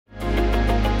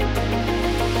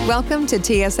Welcome to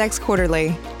TSX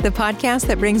Quarterly, the podcast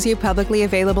that brings you publicly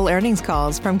available earnings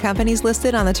calls from companies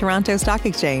listed on the Toronto Stock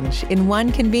Exchange in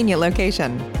one convenient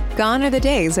location. Gone are the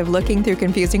days of looking through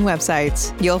confusing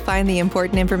websites. You'll find the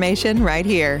important information right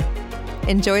here.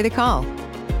 Enjoy the call.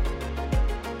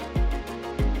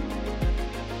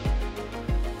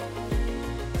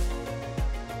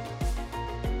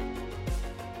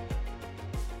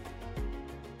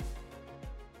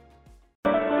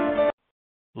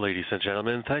 Ladies and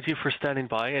gentlemen, thank you for standing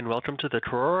by and welcome to the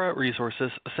Karora Resources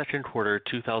Second Quarter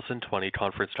 2020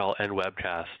 Conference Call and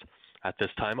Webcast. At this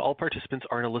time, all participants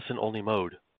are in a listen-only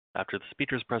mode. After the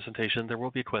speaker's presentation, there will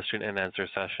be a question and answer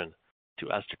session. To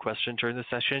ask a question during the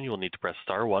session, you will need to press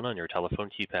star 1 on your telephone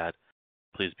keypad.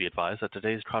 Please be advised that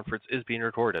today's conference is being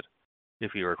recorded.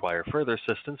 If you require further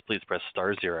assistance, please press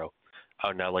star 0. I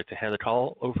would now like to hand the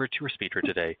call over to our speaker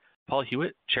today, Paul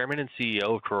Hewitt, Chairman and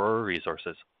CEO of Karora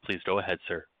Resources. Please go ahead,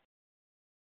 sir.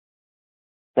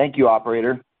 Thank you,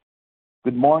 operator.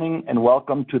 Good morning and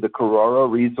welcome to the Karora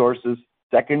Resources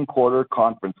second quarter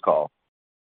conference call.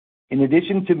 In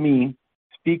addition to me,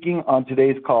 speaking on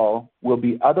today's call will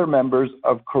be other members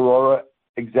of Karora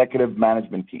executive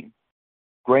management team.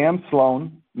 Graham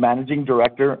Sloan, Managing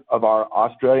Director of our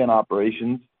Australian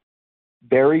operations,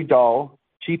 Barry Dahl,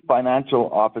 Chief Financial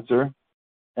Officer,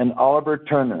 and Oliver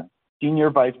Turner, Senior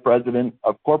Vice President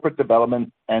of Corporate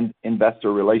Development and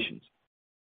Investor Relations.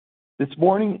 This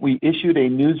morning, we issued a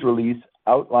news release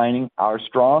outlining our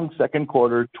strong second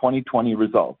quarter 2020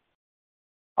 results.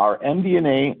 Our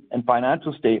MD&A and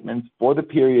financial statements for the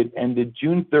period ended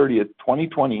June 30th,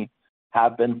 2020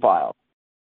 have been filed,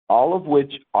 all of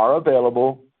which are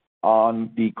available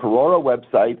on the Karora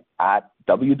website at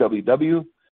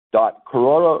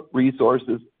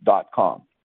www.karoraresources.com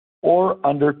or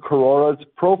under Karora's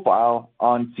profile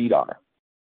on SEDAR.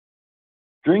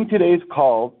 During today's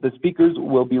call, the speakers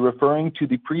will be referring to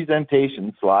the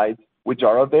presentation slides, which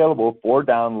are available for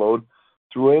download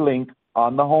through a link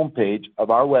on the homepage of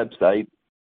our website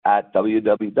at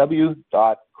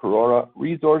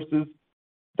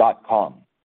www.karoraresources.com.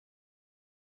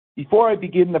 Before I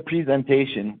begin the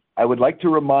presentation, I would like to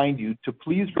remind you to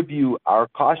please review our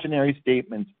cautionary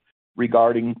statements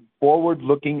regarding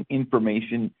forward-looking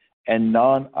information and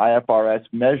non-IFRS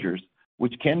measures,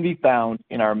 which can be found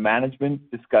in our management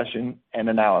discussion and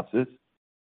analysis,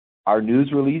 our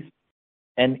news release,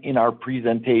 and in our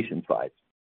presentation slides.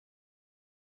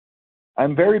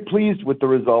 I'm very pleased with the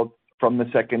results from the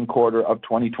second quarter of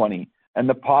 2020 and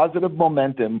the positive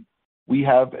momentum we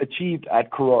have achieved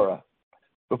at Karora.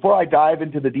 Before I dive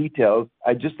into the details,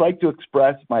 I'd just like to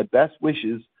express my best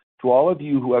wishes to all of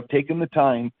you who have taken the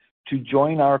time to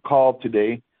join our call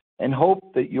today and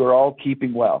hope that you're all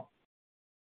keeping well.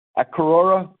 At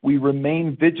Karora, we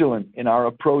remain vigilant in our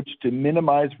approach to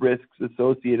minimize risks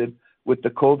associated with the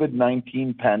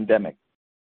COVID-19 pandemic.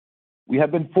 We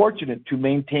have been fortunate to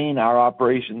maintain our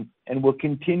operations and will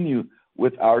continue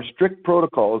with our strict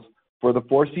protocols for the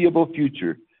foreseeable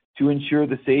future to ensure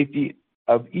the safety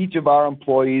of each of our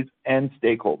employees and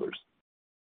stakeholders.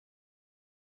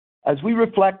 As we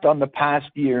reflect on the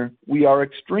past year, we are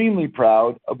extremely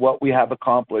proud of what we have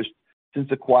accomplished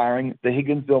since acquiring the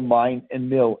Higginsville mine and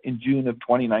mill in June of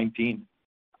 2019.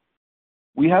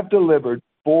 We have delivered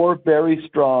 4 very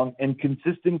strong and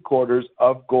consistent quarters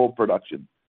of gold production,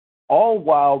 all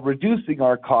while reducing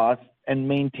our costs and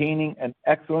maintaining an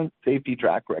excellent safety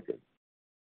track record.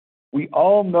 We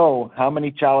all know how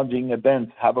many challenging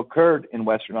events have occurred in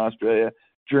Western Australia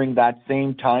during that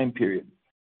same time period,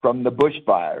 from the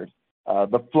bushfires,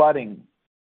 the flooding,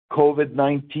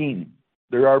 COVID-19.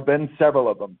 There have been several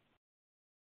of them.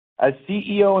 As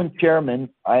CEO and Chairman,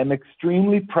 I am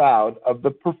extremely proud of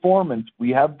the performance we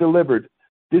have delivered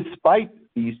despite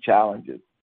these challenges.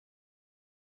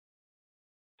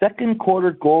 Second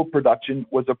quarter gold production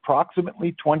was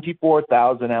approximately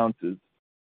 24,000 ounces.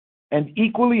 And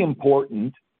equally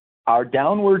important, our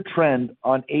downward trend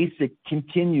on AISC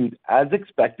continued as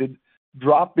expected,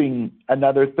 dropping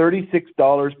another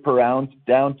 $36 per ounce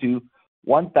down to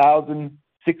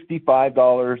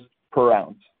 $1,065 per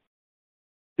ounce.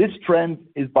 This trend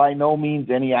is by no means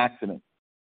any accident.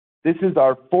 This is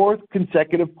our 4th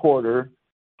consecutive quarter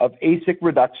of AISC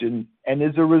reduction and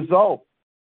is a result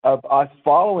of us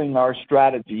following our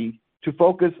strategy to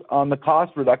focus on the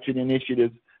cost reduction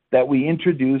initiatives that we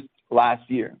introduced last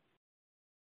year.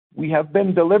 We have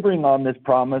been delivering on this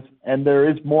promise and there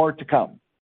is more to come.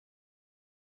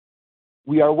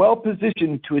 We are well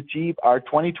positioned to achieve our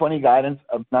 2020 guidance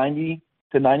of 90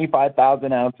 to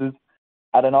 95,000 ounces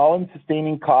at an all-in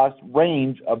sustaining cost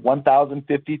range of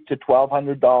 $1,050 to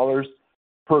 $1,200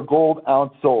 per gold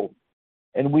ounce sold.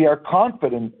 and we are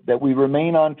confident that we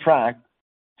remain on track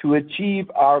to achieve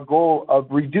our goal of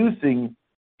reducing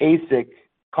AISC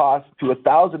costs to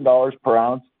 $1,000 per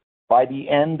ounce by the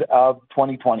end of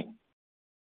 2020.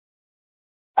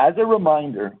 As a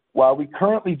reminder, while we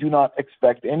currently do not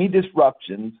expect any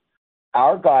disruptions,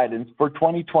 our guidance for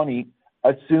 2020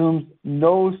 assumes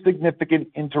no significant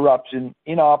interruption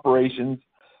in operations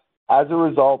as a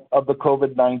result of the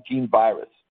COVID-19 virus.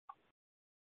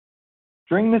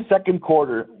 During the second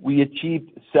quarter, we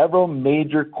achieved several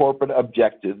major corporate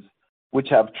objectives, which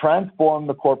have transformed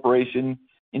the corporation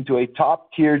into a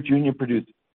top-tier junior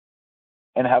producer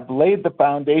and have laid the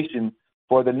foundation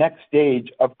for the next stage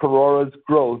of Karora's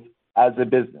growth as a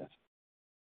business.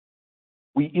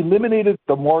 We eliminated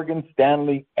the Morgan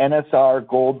Stanley NSR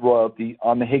gold royalty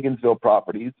on the Higginsville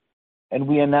properties, and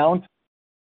we announced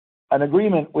an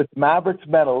agreement with Maverix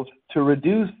Metals to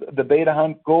reduce the Beta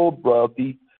Hunt gold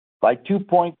royalty by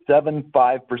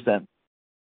 2.75%,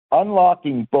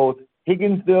 unlocking both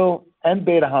Higginsville and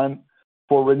Beta Hunt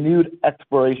for renewed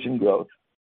exploration growth.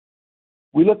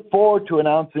 We look forward to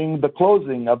announcing the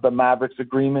closing of the Maverix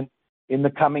agreement in the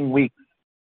coming weeks.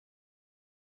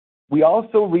 We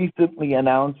also recently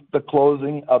announced the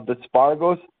closing of the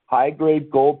Spargos high-grade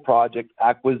gold project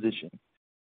acquisition,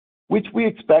 which we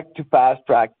expect to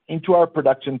fast-track into our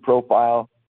production profile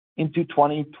into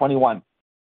 2021.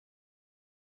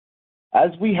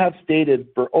 As we have stated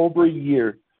for over a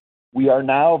year, we are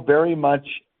now very much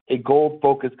a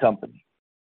gold-focused company.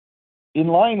 In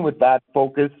line with that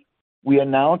focus, we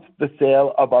announced the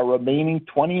sale of our remaining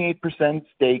 28%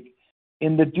 stake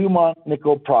in the Dumont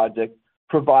Nickel project,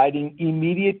 providing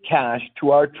immediate cash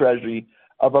to our treasury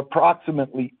of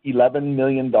approximately $11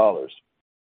 million.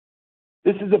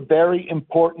 This is a very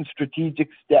important strategic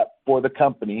step for the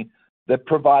company that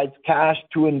provides cash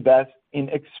to invest in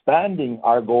expanding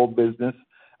our gold business,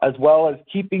 as well as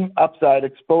keeping upside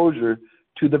exposure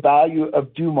to the value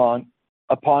of Dumont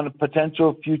upon a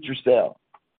potential future sale.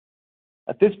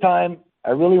 At this time,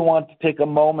 I really want to take a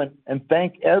moment and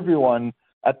thank everyone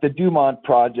at the Dumont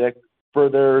project for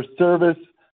their service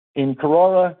in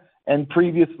Karora and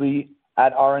previously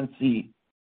at RNC.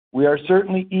 We are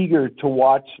certainly eager to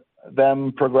watch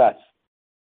them progress.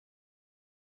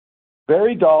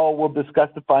 Barry Dahl will discuss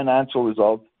the financial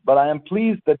results, but I am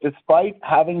pleased that despite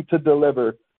having to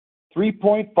deliver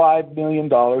 $3.5 million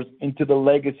into the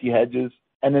legacy hedges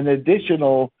and an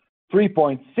additional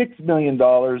 $3.6 million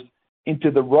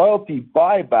into the royalty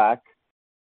buyback,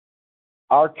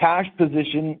 our cash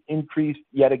position increased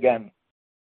yet again.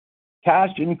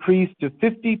 Cash increased to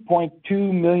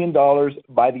 $50.2 million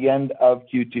by the end of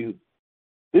Q2.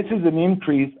 This is an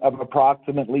increase of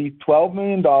approximately $12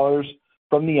 million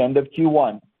from the end of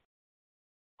Q1.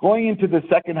 Going into the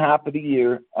second half of the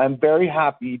year, I'm very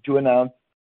happy to announce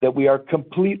that we are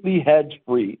completely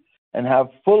hedge-free and have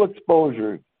full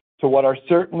exposure to what are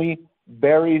certainly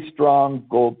very strong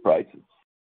gold prices.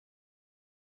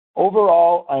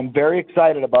 Overall, I'm very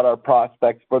excited about our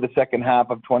prospects for the second half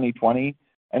of 2020,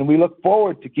 and we look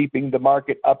forward to keeping the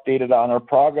market updated on our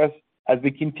progress as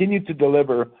we continue to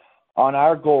deliver on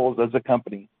our goals as a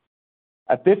company.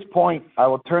 At this point, I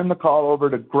will turn the call over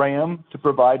to Graham to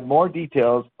provide more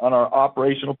details on our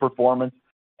operational performance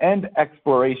and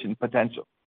exploration potential.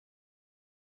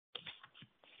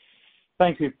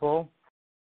 Thank you, Paul.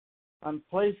 I'm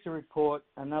pleased to report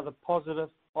another positive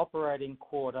operating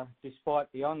quarter despite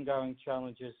the ongoing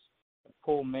challenges that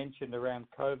Paul mentioned around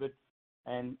COVID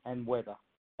and weather.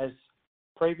 As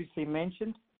previously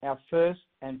mentioned, our first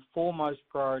and foremost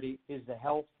priority is the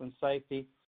health and safety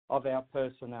of our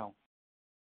personnel.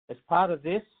 As part of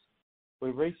this, we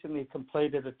recently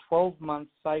completed a 12-month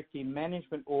safety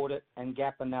management audit and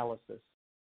gap analysis.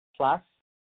 Plus,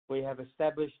 we have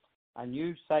established a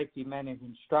new safety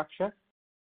management structure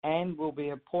and will be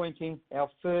appointing our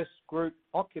first group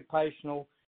occupational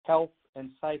health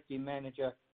and safety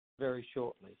manager very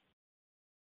shortly.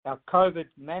 Our COVID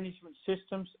management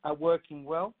systems are working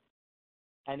well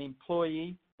and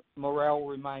employee morale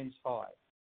remains high.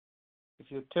 If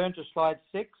you turn to slide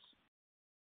 6,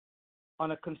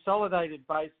 on a consolidated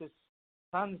basis,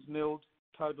 tonnes milled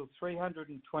total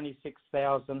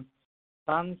 326,000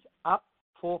 tonnes, up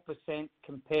 4%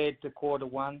 compared to quarter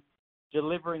one,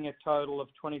 delivering a total of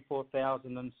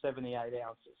 24,078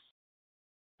 ounces.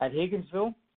 At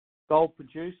Higginsville, gold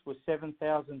produced was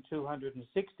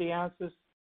 7,260 ounces,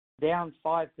 down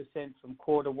 5% from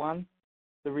quarter one,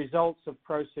 the results of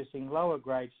processing lower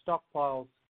grade stockpiles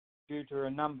due to a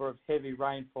number of heavy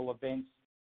rainfall events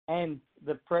and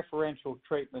the preferential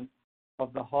treatment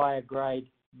of the higher grade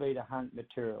Beta Hunt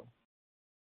material.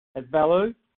 At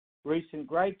Baloo, recent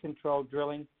grade control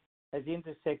drilling has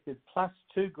intersected plus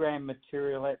 2 gram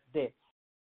material at depth,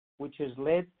 which has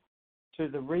led to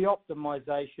the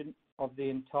re-optimization of the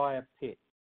entire pit.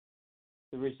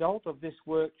 The result of this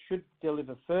work should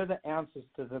deliver further ounces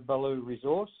to the Baloo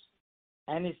resource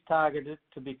and is targeted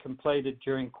to be completed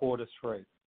during Q3.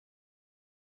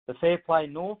 The Fairplay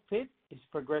North pit is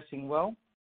progressing well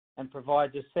and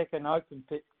provides a second open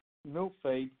pit mill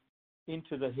feed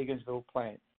into the Higginsville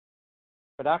plant.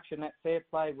 Production at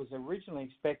Fairplay was originally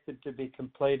expected to be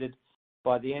completed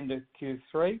by the end of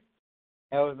Q3.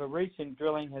 However, recent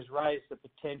drilling has raised the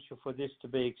potential for this to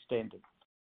be extended.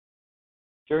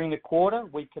 During the quarter,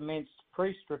 we commenced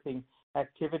pre-stripping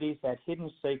activities at Hidden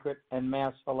Secret and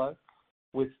Mouse Hollow,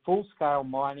 with full-scale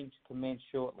mining to commence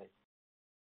shortly.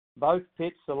 Both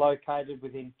pits are located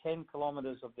within 10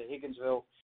 kilometres of the Higginsville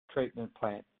treatment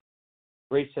plant.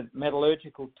 Recent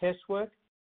metallurgical test work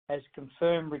has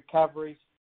confirmed recoveries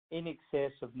in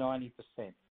excess of 90%.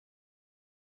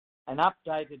 An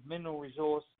updated mineral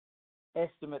resource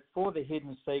estimate for the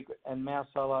Hidden Secret and Mouse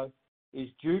Hollow is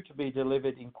due to be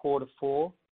delivered in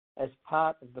Q4 as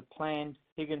part of the planned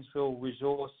Higginsville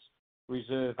resource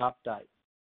reserve update.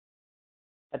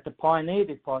 At the Pioneer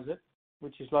deposit,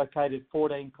 which is located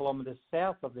 14 kilometres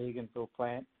south of the Higginsville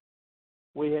plant,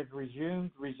 we have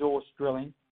resumed resource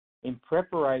drilling in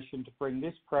preparation to bring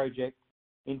this project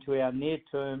into our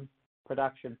near-term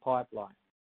production pipeline.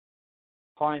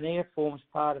 Pioneer forms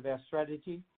part of our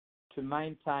strategy to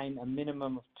maintain a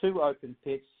minimum of 2 open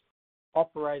pits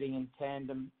operating in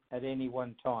tandem at any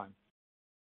one time.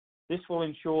 This will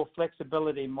ensure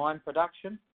flexibility in mine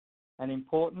production and,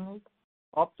 importantly,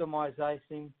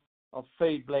 optimization of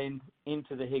feed blend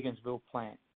into the Higginsville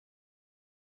plant.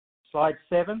 Slide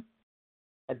 7.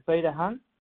 At Beta Hunt,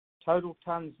 total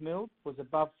tonnes milled was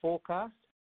above forecast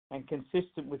and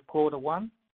consistent with Q1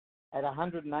 at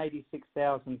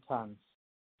 186,000 tonnes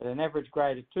at an average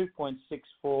grade of 2.64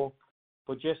 for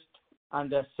just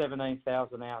under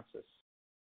 17,000 ounces.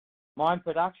 Mine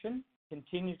production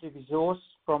continues to be sourced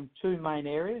from 2 main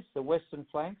areas, the Western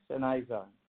Flanks and A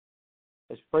Zone.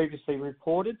 As previously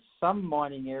reported, some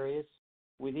mining areas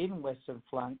within Western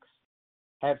Flanks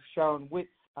have shown width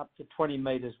up to 20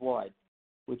 metres wide,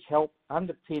 which help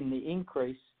underpin the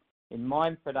increase in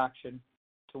mine production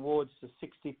towards the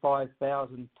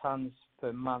 65,000 tonnes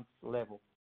per month level.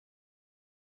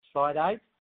 Slide 8.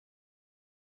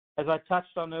 As I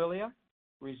touched on earlier,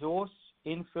 resource,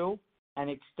 infill and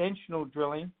extensional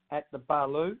drilling at the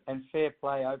Baloo and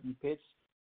Fairplay open pits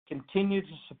continue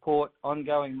to support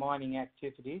ongoing mining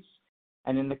activities,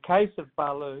 and in the case of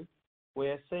Baloo, we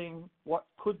are seeing what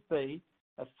could be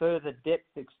a further depth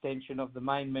extension of the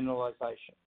main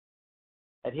mineralisation.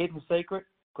 At Hidden Secret,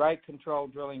 grade control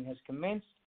drilling has commenced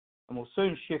and will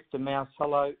soon shift to Mouse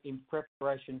Hollow in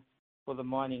preparation for the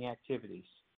mining activities.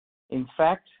 In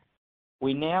fact,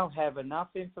 we now have enough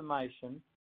information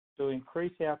to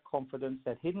increase our confidence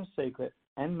that Hidden Secret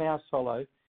and Mouse Hollow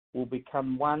will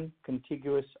become one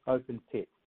contiguous open pit.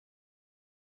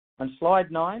 On slide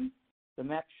 9, the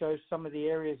map shows some of the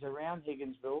areas around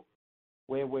Higginsville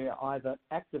where we're either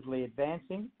actively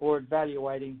advancing or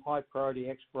evaluating high-priority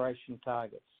exploration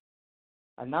targets.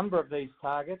 A number of these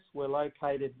targets were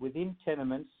located within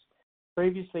tenements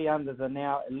previously under the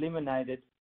now eliminated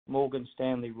Morgan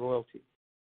Stanley royalty.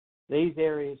 These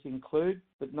areas include,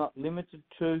 but not limited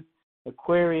to,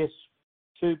 Aquarius,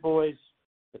 Two Boys,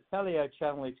 the Paleo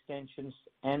Channel extensions,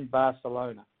 and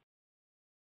Barcelona.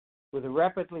 With a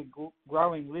rapidly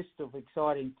growing list of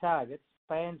exciting targets,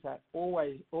 plans are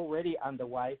already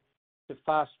underway to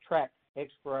fast-track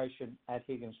exploration at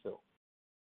Higginsville.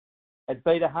 At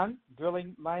Beta Hunt,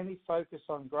 drilling mainly focused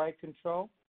on grade control.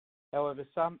 However,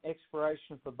 some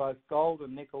exploration for both gold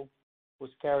and nickel was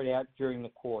carried out during the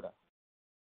quarter.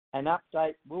 An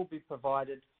update will be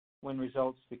provided when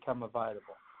results become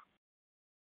available.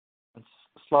 On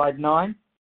slide 9.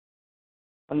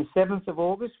 On the 7th of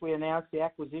August, we announced the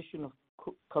acquisition of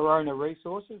Corona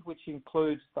Resources, which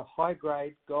includes the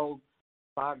high-grade gold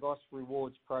Bargos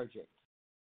Rewards project.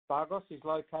 Bargos is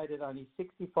located only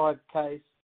 65 km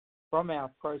from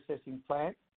our processing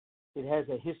plant. It has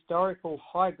a historical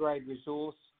high-grade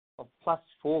resource of plus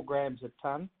 4 grams a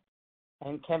tonne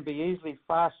and can be easily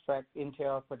fast-tracked into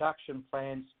our production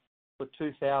plans for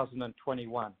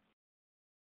 2021.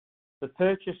 The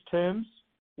purchase terms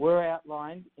were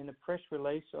outlined in a press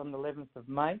release on the 11th of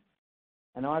May,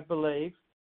 and I believe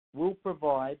will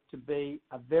prove to be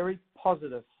a very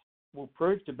positive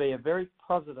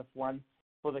one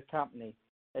for the company,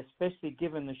 especially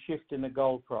given the shift in the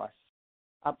gold price,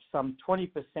 up some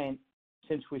 20%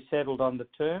 since we settled on the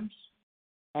terms,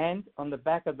 and on the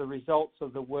back of the results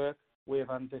of the work we have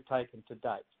undertaken to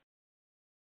date.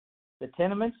 The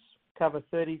tenements cover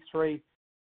 33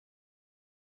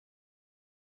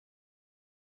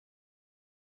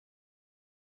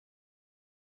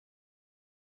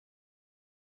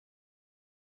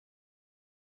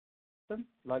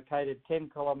 located 10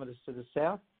 kilometres to the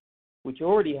south, which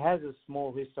already has a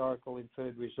small historical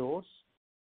inferred resource.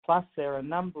 Plus, there are a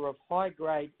number of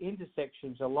high-grade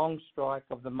intersections along strike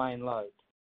of the main lode.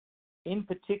 In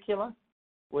particular,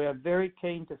 we are very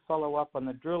keen to follow up on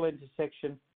the drill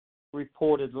intersection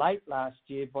reported late last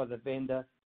year by the vendor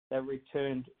that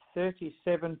returned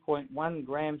 37.1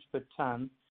 grams per tonne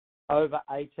over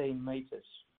 18 metres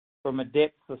from a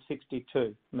depth of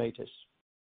 62 metres.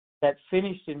 That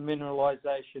finished in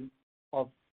mineralisation of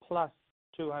plus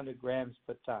 200 grams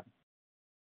per tonne.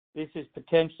 This is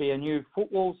potentially a new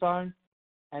footwall zone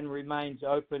and remains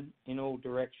open in all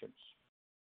directions.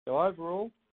 So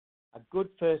overall, a good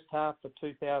first half for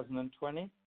 2020,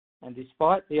 and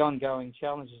despite the ongoing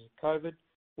challenges of COVID,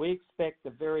 we expect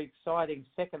a very exciting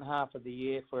second half of the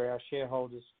year for our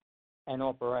shareholders and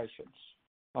operations.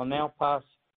 I'll now pass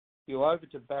you over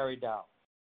to Barry Dahl.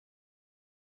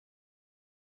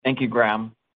 Thank you,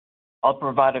 Graham. I'll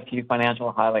provide a few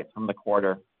financial highlights from the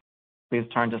quarter. Please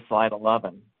turn to slide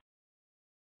 11.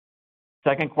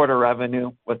 Second quarter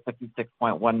revenue was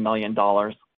 $56.1 million,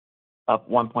 up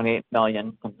 $1.8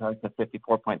 million compared to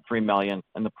 $54.3 million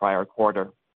in the prior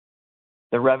quarter.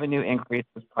 The revenue increase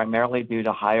was primarily due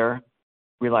to higher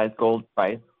realized gold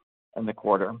price in the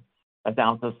quarter, as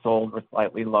ounces sold were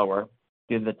slightly lower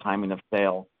due to the timing of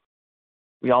sale.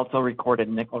 We also recorded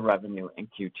nickel revenue in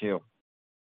Q2.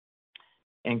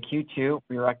 In Q2,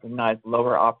 we recognized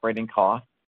lower operating costs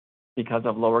because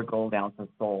of lower gold ounces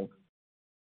sold.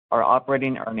 Our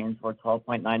operating earnings were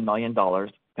 $12.9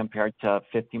 million compared to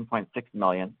 $15.6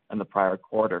 million in the prior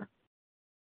quarter.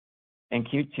 In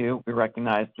Q2, we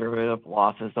recognized derivative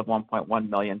losses of $1.1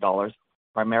 million,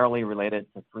 primarily related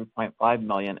to $3.5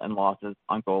 million in losses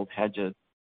on gold hedges,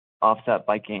 offset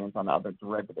by gains on other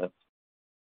derivatives,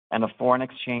 and a foreign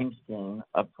exchange gain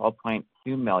of $12.2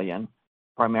 million,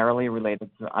 primarily related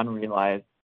to unrealized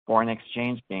foreign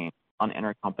exchange gains on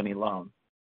intercompany loans.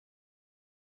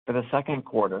 For the second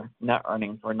quarter, net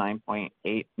earnings were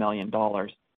 $9.8 million.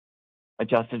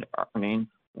 Adjusted earnings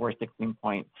were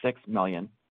 $16.6 million,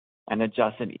 and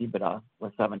adjusted EBITDA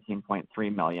was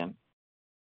 $17.3 million.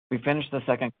 We finished the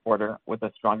second quarter with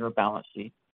a stronger balance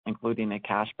sheet, including a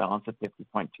cash balance of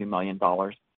 $50.2 million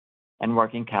and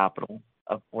working capital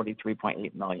of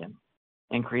 $43.8 million,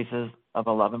 increases of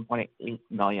 $11.8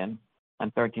 million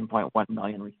and $13.1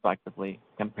 million respectively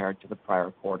compared to the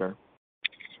prior quarter.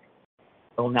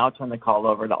 I will now turn the call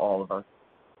over to Oliver.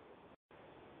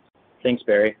 Thanks,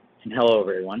 Barry, and hello,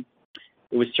 everyone.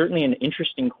 It was certainly an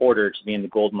interesting quarter to be in the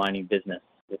gold mining business,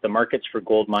 with the markets for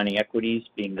gold mining equities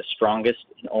being the strongest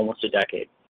in almost a decade.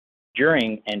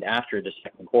 During and after the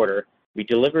second quarter, we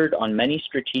delivered on many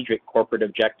strategic corporate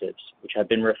objectives, which have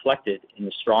been reflected in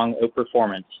the strong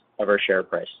outperformance of our share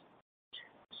price.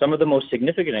 Some of the most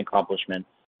significant accomplishments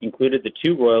included the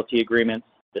 2 royalty agreements,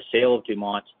 the sale of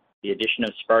Dumont, the addition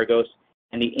of Spargos,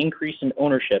 and the increase in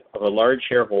ownership of a large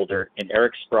shareholder in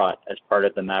Eric Sprott as part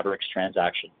of the Maverix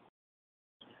transaction.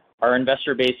 Our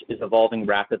investor base is evolving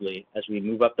rapidly as we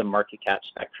move up the market cap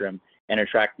spectrum and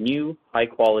attract new,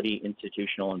 high-quality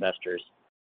institutional investors.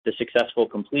 The successful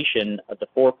completion of the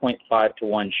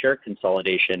 4.5-to-1 share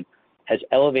consolidation has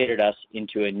elevated us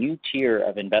into a new tier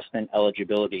of investment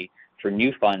eligibility for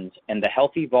new funds, and the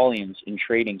healthy volumes in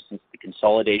trading since the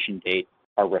consolidation date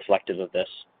are reflective of this.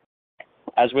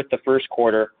 As with the first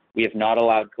quarter, we have not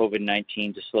allowed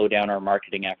COVID-19 to slow down our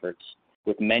marketing efforts,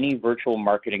 with many virtual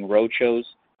marketing roadshows,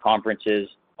 conferences,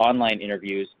 online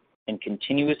interviews, and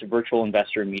continuous virtual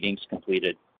investor meetings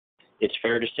completed. It's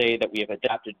fair to say that we have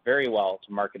adapted very well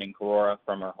to marketing Karora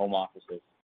from our home offices.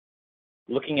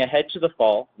 Looking ahead to the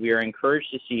fall, we are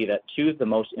encouraged to see that 2 of the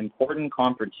most important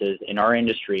conferences in our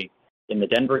industry, in the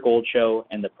Denver Gold Show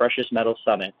and the Precious Metals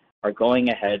Summit, are going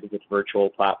ahead with virtual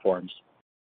platforms.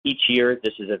 Each year,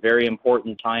 this is a very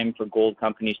important time for gold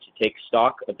companies to take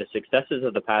stock of the successes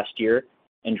of the past year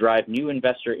and drive new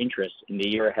investor interest in the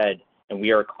year ahead, and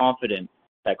we are confident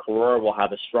that Karora will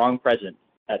have a strong presence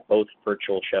at both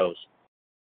virtual shows.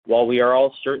 While we are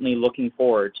all certainly looking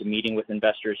forward to meeting with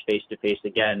investors face-to-face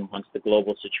again once the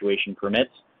global situation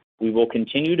permits, we will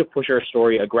continue to push our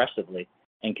story aggressively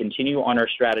and continue on our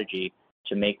strategy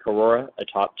to make Karora a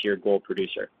top-tier gold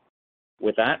producer.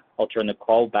 With that, I'll turn the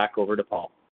call back over to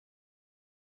Paul.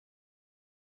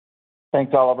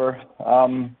 Thanks, Oliver.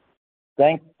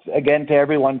 Thanks again to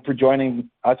everyone for joining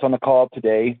us on the call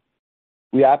today.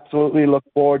 We absolutely look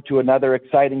forward to another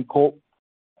exciting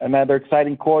another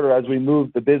exciting quarter as we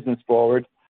move the business forward.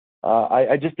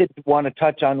 I just did want to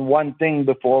touch on one thing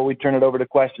before we turn it over to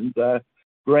questions.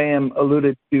 Graham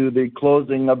alluded to the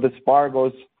closing of the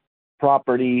Spargos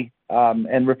property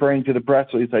and referring to the press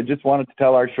release. I just wanted to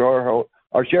tell our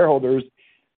shareholders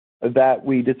that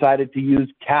we decided to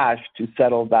use cash to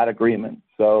settle that agreement.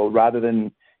 So rather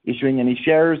than issuing any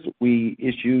shares, we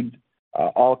issued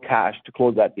all cash to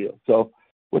close that deal. So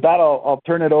with that, I'll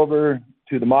turn it over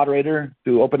to the moderator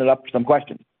to open it up for some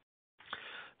questions.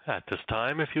 At this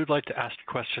time, if you'd like to ask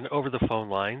a question over the phone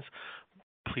lines,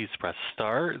 please press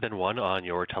star, then 1 on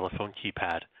your telephone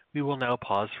keypad. We will now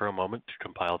pause for a moment to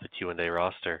compile the Q&A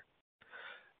roster.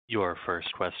 Your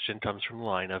first question comes from the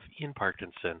line of Ian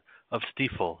Parkinson of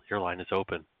Stifel. Your line is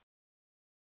open.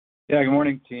 Yeah, good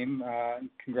morning, team.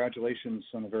 Congratulations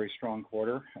on a very strong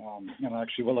quarter, and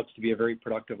actually what looks to be a very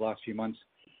productive last few months.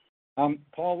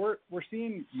 Paul, we're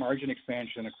seeing margin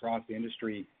expansion across the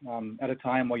industry at a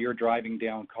time while you're driving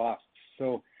down costs.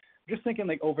 So just thinking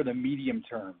like over the medium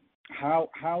term, how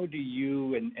do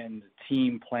you and the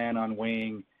team plan on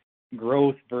weighing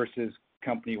growth versus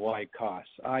company-wide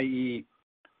costs, i.e.,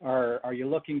 are you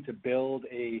looking to build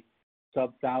a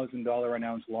sub-$1,000 an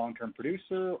ounce long-term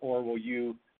producer, or will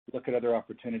you look at other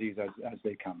opportunities as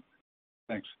they come?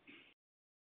 Thanks.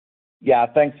 Yeah,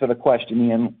 thanks for the question,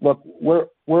 Ian. Look,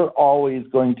 we're always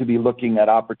going to be looking at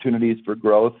opportunities for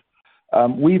growth.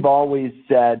 We've always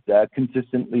said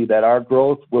consistently that our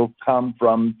growth will come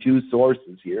from two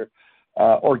sources here,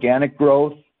 organic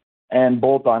growth and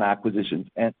bolt-on acquisitions.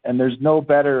 And there's no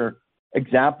better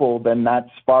example than that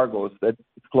Spargos that's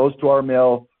close to our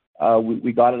mill.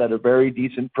 We got it at a very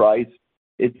decent price.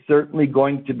 It's certainly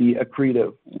going to be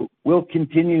accretive. We'll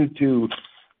continue to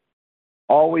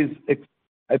always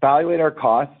evaluate our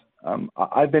costs.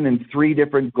 I've been in 3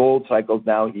 different gold cycles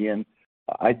now, Ian.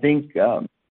 I think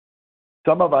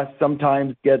some of us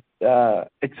sometimes get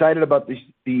excited about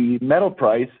the metal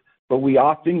price, but we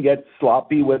often get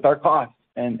sloppy with our costs.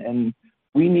 And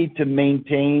we need to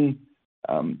maintain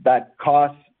that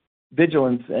cost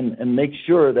vigilance and make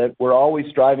sure that we're always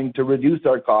striving to reduce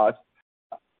our costs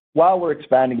while we're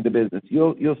expanding the business.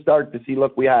 You'll start to see,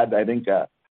 look, we had, I think,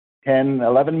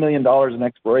 $11 million in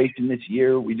exploration this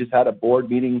year. We just had a board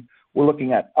meeting. We're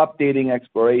looking at updating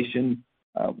exploration.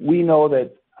 We know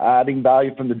that adding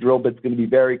value from the drill bit is going to be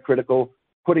very critical.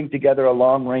 Putting together a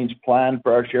long-range plan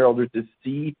for our shareholders to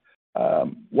see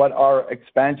what our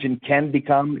expansion can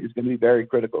become is going to be very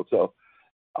critical. So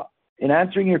in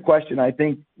answering your question, I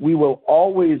think we will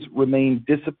always remain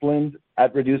disciplined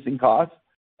at reducing costs.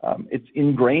 It's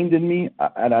ingrained in me,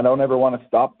 and I don't ever want to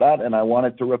stop that, and I want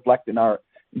it to reflect in our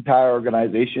entire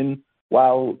organization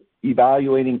while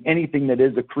evaluating anything that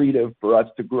is accretive for us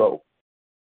to grow.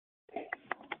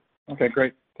 Okay,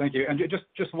 great. Thank you. And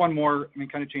just one more, I mean,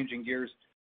 kind of changing gears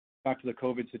back to the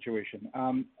COVID situation.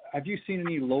 Have you seen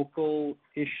any local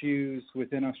issues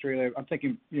within Australia? I'm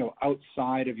thinking,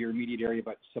 outside of your immediate area,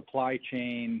 but supply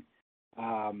chain,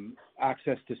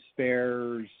 access to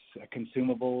spares,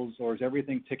 consumables, or is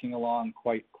everything ticking along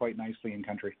quite nicely in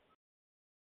country?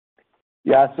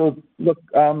 Yeah, so look,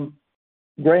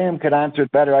 Graham could answer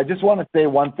it better. I just want to say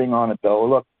one thing on it, though.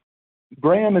 Look,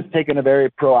 Graham has taken a very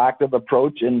proactive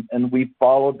approach, and we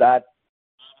followed that.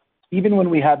 Even when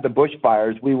we had the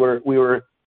bushfires,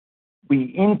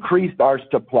 we increased our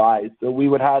supplies. So we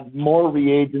would have more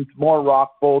reagents, more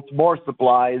rock bolts, more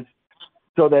supplies,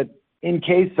 so that in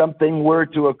case something were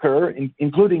to occur,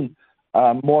 including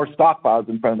more stockpiles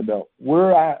in front of the mill,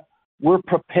 we're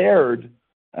prepared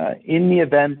in the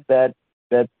event that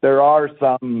there are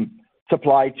some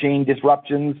supply chain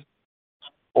disruptions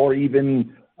or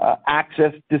even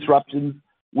access disruptions.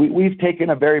 We've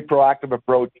taken a very proactive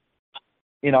approach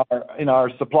in our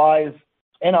supplies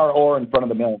and our ore in front of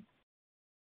the mill.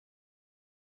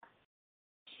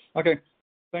 Okay.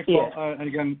 Thanks, Paul. And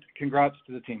again, congrats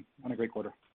to the team on a great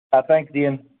quarter. Thanks,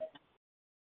 Ian.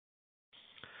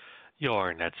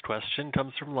 Your next question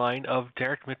comes from line of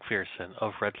Derek McPherson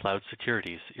of Red Cloud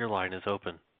Securities. Your line is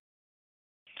open.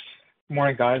 Good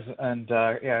morning, guys. And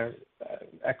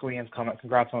echo Ian's comment.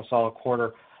 Congrats on a solid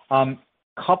quarter.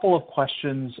 Couple of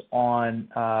questions on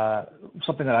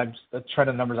something that the trend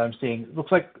of numbers I'm seeing. It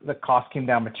looks like the cost came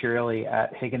down materially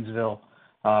at Higginsville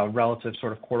relative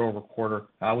sort of quarter over quarter,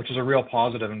 which is a real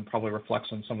positive and probably reflects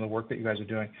on some of the work that you guys are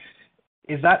doing.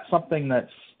 Is that something that's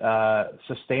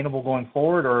sustainable going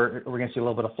forward, or are we going to see a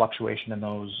little bit of fluctuation in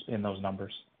those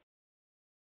numbers?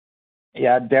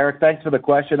 Yeah, Derek, thanks for the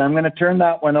question. I'm going to turn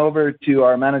that one over to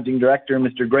our Managing Director,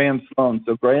 Mr. Graham Sloan.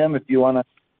 So, Graham, if you want to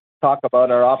talk about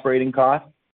our operating costs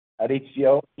at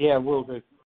HGO. Yeah, will do.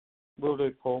 Will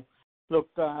do, Paul. Look,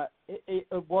 it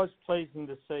was pleasing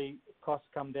to see costs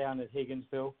come down at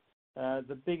Higginsville.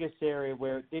 The biggest area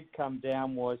where it did come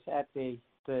down was at the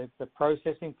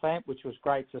processing plant, which was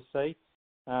great to see.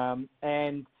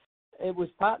 And it was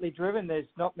partly driven. There's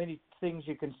not many things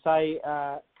you can say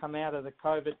come out of the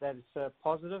COVID that is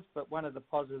positive, but one of the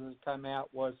positives that came out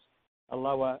was a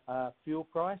lower fuel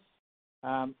price,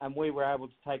 and we were able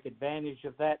to take advantage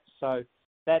of that. So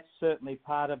that's certainly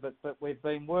part of it, but we've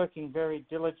been working very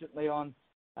diligently on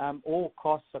all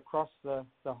costs across the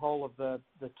whole of the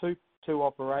two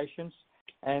operations,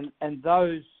 and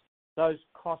those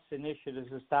cost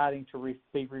initiatives are starting to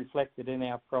be reflected in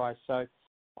our price. So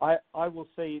I will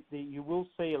see you will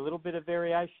see a little bit of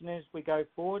variation as we go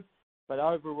forward, but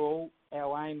overall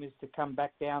our aim is to come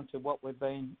back down to what we've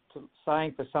been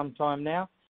saying for some time now,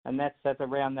 and that's at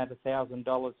around that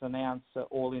 $1,000 an ounce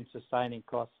all-in sustaining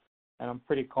costs, and I'm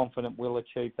pretty confident we'll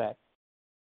achieve that.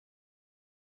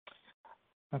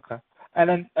 Okay. And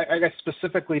then I guess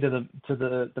specifically to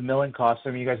the milling costs, I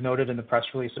mean, you guys noted in the press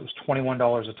release it was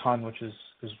 $21 a ton, which is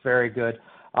very good.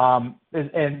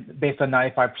 And based on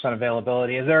 95%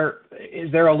 availability, is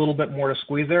there a little bit more to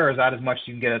squeeze there, or is that as much as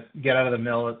you can get out of the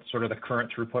mill at sort of the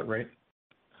current throughput rate?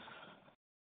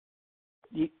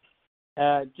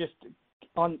 Just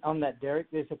on that,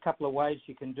 Derek, there's a couple of ways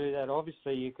you can do that.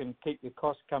 Obviously, you can keep your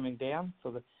costs coming down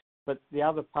but the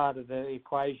other part of the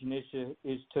equation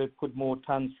is to put more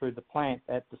tons through the plant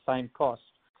at the same cost.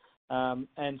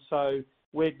 And so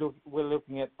we're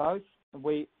looking at both.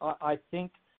 I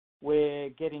think we're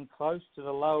getting close to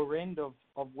the lower end of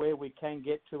where we can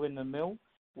get to in the mill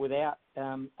without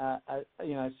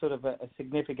sort of a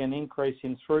significant increase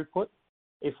in throughput.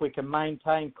 If we can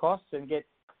maintain costs and get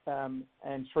and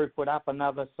throughput up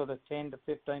another sort of 10 to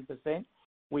 15%,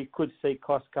 we could see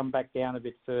costs come back down a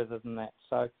bit further than that.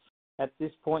 So at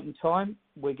this point in time,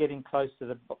 we're getting close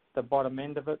to the bottom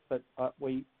end of it, but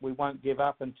we won't give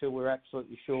up until we're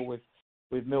absolutely sure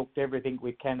we've milked everything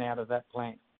we can out of that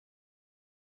plant.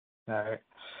 All right.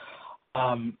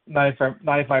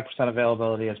 95%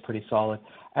 availability is pretty solid.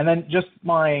 And then just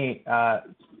my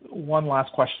one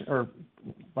last question, or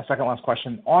my second last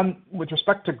question, with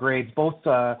respect to grades, both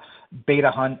Beta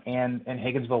Hunt and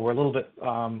Higginsville were a little bit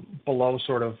below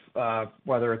sort of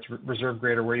whether it's reserve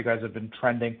grade or where you guys have been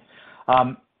trending.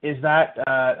 Is that,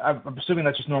 I'm assuming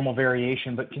that's just normal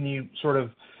variation, but can you sort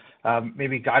of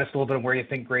maybe guide us a little bit on where you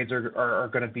think grades are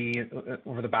going to be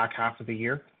over the back half of the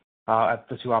year at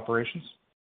the two operations?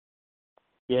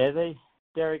 Yeah,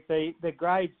 Derek, the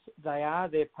grades,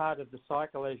 they're part of the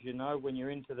cycle, as you know, when you're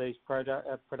into these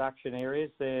production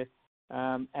areas there.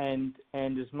 And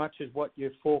as much as what you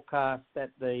forecast at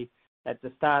the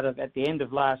end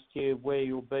of last year, where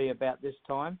you'll be about this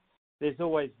time, there's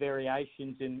always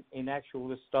variations in actual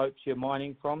the stopes you're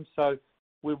mining from. So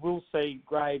we will see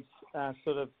grades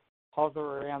sort of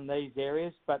hover around these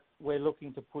areas, but we're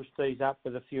looking to push these up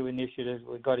with a few initiatives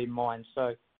we've got in mind.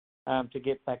 So to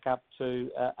get back up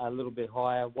to a little bit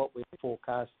higher, what we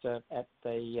forecast at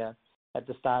the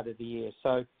start of the year.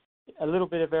 So a little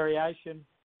bit of variation,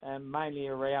 mainly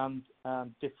around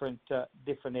different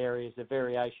areas of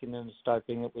variation in the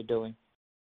stoping that we're doing.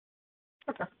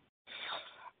 Okay.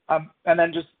 And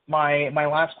then just my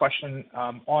last question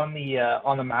on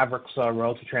the Maverix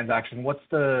royalty transaction. What's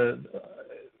the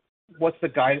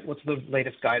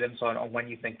latest guidance on when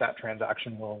you think that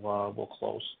transaction will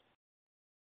close?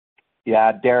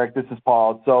 Yeah, Derek, this is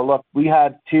Paul. So look, we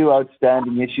had two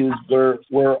outstanding issues.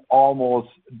 We're almost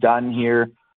done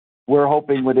here. We're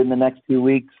hoping within the next 2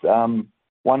 weeks. One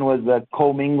was a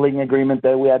commingling agreement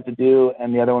that we had to do,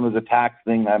 and the other one was a tax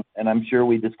thing. And I'm sure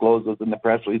we disclosed those in the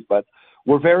press release, but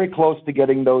we're very close to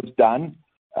getting those done.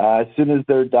 As soon as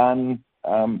they're done,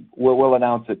 we'll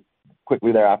announce it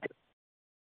quickly thereafter.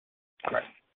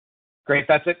 Great.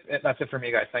 That's it. That's it for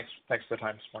me, guys. Thanks for the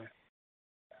time this morning.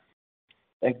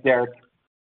 Thanks, Derek.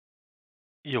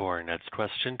 Your next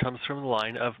question comes from the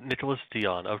line of Nicholas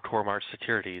Dion of Cormark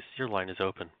Securities. Your line is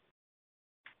open.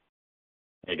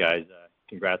 Hey, guys.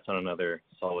 Congrats on another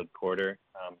solid quarter.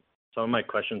 Some of my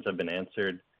questions have been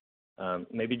answered.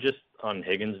 Maybe just on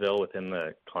Higginsville within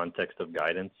the context of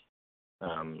guidance.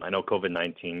 I know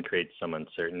COVID-19 creates some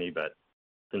uncertainty, but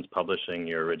since publishing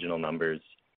your original numbers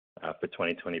for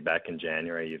 2020 back in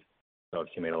January, you've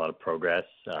obviously made a lot of progress.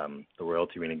 The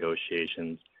royalty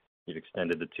renegotiations, you've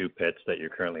extended the two pits that you're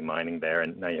currently mining there,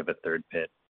 and now you have a third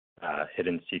pit,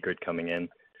 Hidden Secret, coming in.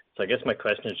 So I guess my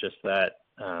question is just that,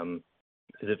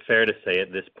 is it fair to say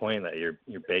at this point that you're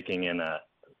baking in a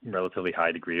relatively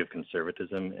high degree of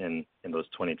conservatism in those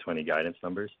 2020 guidance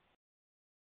numbers?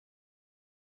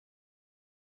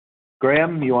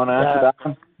 Graham, you want to answer that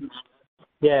one?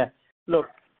 Yeah. Look,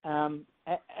 and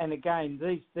again,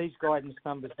 these guidance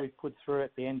numbers we put through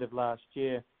at the end of last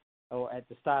year or at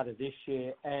the start of this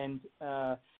year, and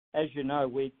as you know,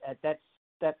 we at that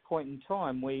point in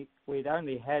time we'd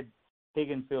only had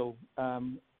Higginsville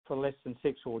for less than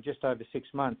 6 or just over 6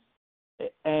 months,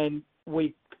 and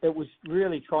it was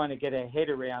really trying to get our head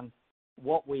around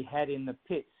what we had in the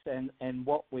pits and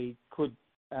what we could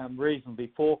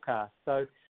reasonably forecast. So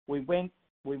we went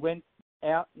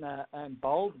out and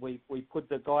bold. We put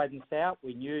the guidance out.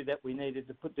 We knew that we needed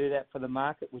to do that for the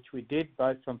market, which we did,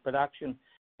 both from production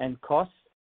and costs.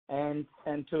 And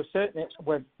to a certain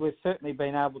extent, we've certainly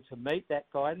been able to meet that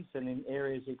guidance and in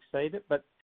areas exceed it. But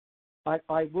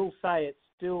I will say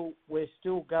we're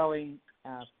still going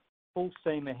full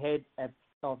steam ahead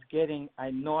of getting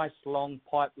a nice long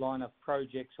pipeline of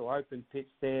projects or open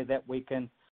pits there that we can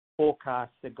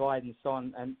forecast the guidance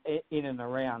on and in and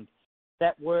around.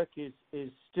 That work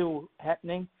is still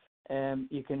happening.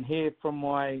 You can hear from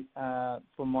my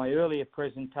earlier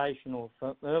presentation or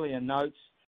from earlier notes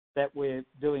that we're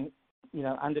doing,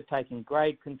 undertaking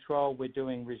grade control. We're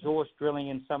doing resource drilling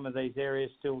in some of these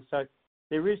areas still. So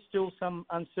there is still some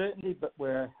uncertainty, but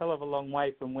we're a hell of a long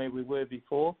way from where we were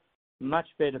before. Much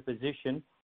better position.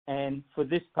 And for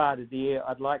this part of the year,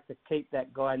 I'd like to keep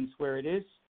that guidance where it is,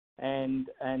 and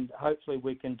hopefully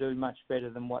we can do much better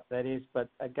than what that is. But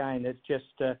again, it's just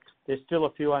there's still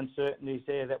a few uncertainties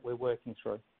there that we're working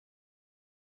through.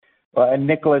 Well, and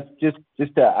Nicholas, just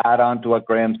to add on to what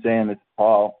Graham's saying, it's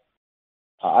Paul.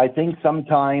 I think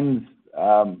sometimes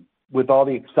with all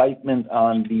the excitement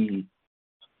on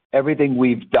everything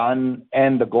we've done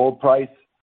and the gold price,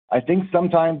 I think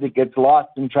sometimes it gets lost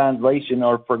in translation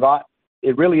or forgotten.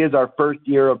 It really is our first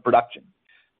year of production.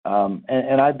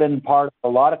 And I've been part of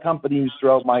a lot of companies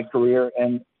throughout my career,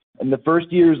 and the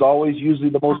first year is always usually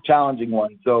the most challenging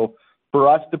one. So for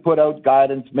us to put out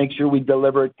guidance, make sure we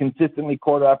deliver it consistently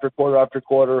quarter after quarter after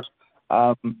quarter,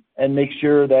 and make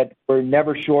sure that we're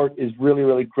never short is really,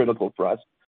 really critical for us.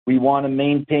 We want to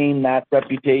maintain that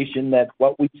reputation that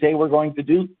what we say we're going to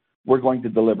do, we're going to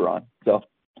deliver on. So.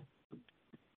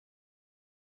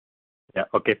 Yeah,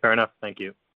 okay, fair enough. Thank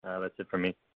you. That's it for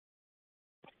me.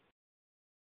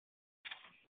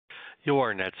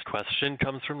 Your next question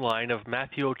comes from the line of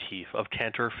Matthew O'Keefe of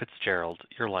Cantor Fitzgerald.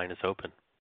 Your line is open.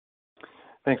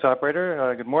 Thanks,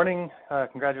 operator. Good morning.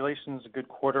 Congratulations. A good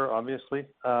quarter, obviously.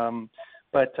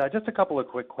 But just a couple of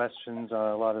quick questions. A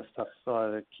lot of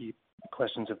the key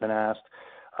questions have been asked.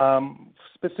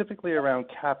 Specifically around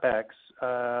CapEx,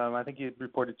 I think you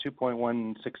reported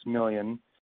 $2.16 million.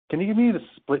 Can you give me the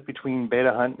split between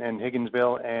Beta Hunt and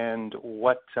Higginsville and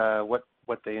what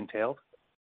they entailed?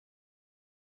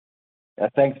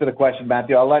 Thanks for the question,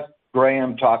 Matthew. I'll let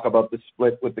Graham talk about the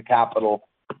split with the capital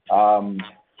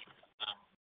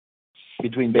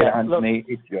between Beta Hunt and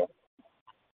Higginsville.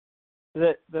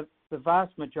 The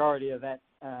vast majority of that,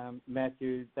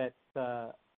 Matthew, that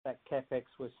CapEx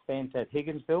was spent at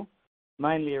Higginsville,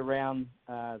 mainly around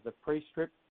the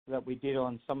pre-strip that we did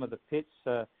on some of the pits.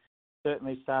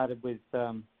 Certainly started with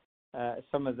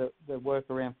some of the work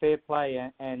around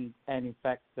Fairplay and in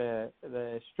fact the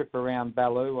strip around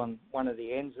Baloo on one of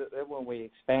the ends when we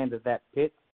expanded that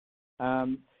pit.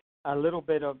 A little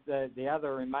bit of the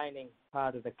other remaining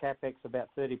part of the CapEx, about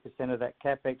 30% of that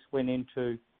CapEx went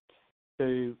into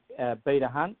Beta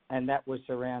Hunt, and that was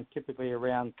typically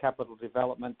around capital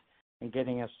development and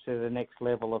getting us to the next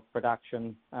level of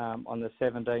production on the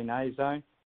 17A zone,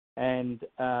 and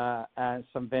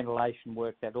some ventilation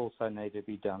work that also needed to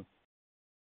be done.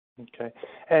 Okay.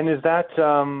 And is that,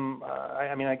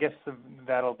 I guess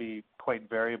that'll be quite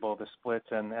variable, the split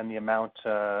and the amount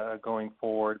going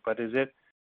forward, but is it,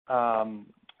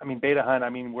 Beta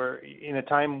Hunt, we're in a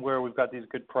time where we've got these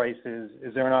good prices.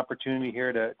 Is there an opportunity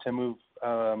here to move,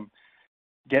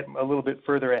 get a little bit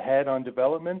further ahead on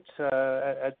development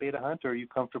at Beta Hunt, or are you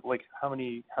comfortable? Like how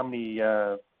many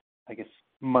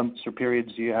months or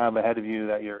periods do you have ahead of you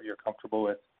that you're comfortable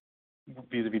with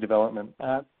vis-a-vis development?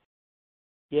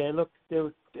 Yeah, look, there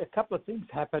were a couple of things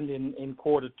happened in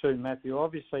quarter two, Matthew.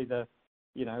 Obviously,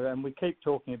 and we keep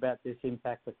talking about this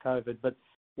impact of COVID, but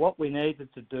what we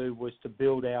needed to do was to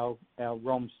build our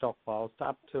ROM stockpiles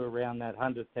up to around that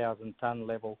 100,000 tonne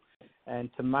level, and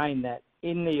to main that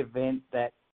in the event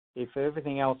that if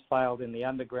everything else failed in the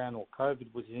underground or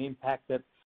COVID was an impact, that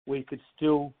we could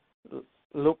still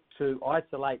look to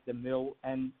isolate the mill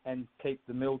and keep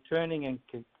the mill turning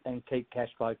and keep cash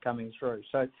flow coming through.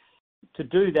 So to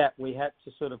do that, we had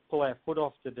to sort of pull our foot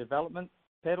off the development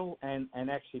pedal and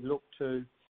actually look to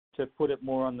put it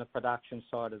more on the production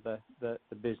side of the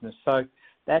business. So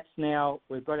that's now,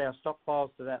 we've got our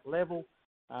stockpiles to that level.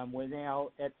 we're now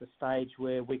at the stage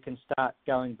where we can start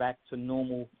going back to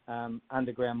normal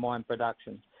underground mine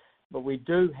production. But we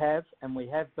do have, and we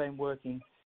have been working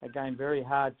again very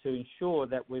hard to ensure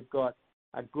that we've got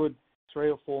a good 3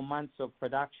 or 4 months of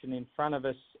production in front of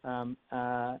us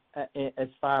as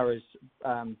far as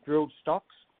drilled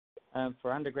stocks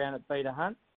for underground at Beta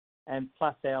Hunt, and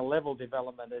plus our level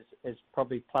development is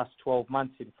probably plus 12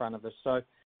 months in front of us. So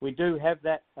we do have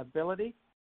that ability,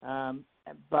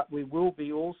 but we will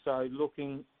be also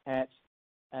looking at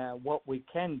what we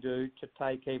can do to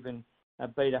take even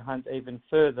Beta Hunt even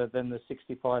further than the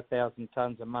 65,000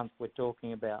 tonnes a month we're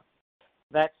talking about.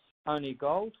 That's only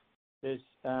gold. There's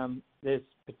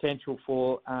potential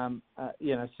for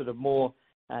sort of more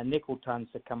nickel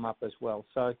tonnes to come up as well.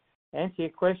 So to answer your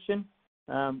question,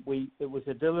 it was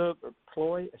a deliberate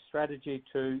ploy, a strategy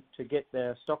to get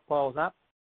the stockpiles up.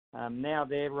 Now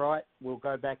they're right. We'll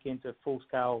go back into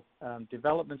full-scale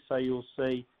development, so you'll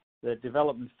see the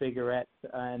development figure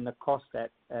and the cost at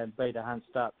Beta Hunt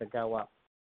start to go up.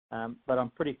 But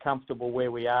I'm pretty comfortable where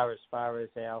we are as far as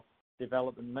our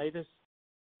development meters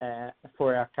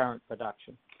for our current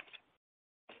production.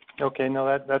 Okay,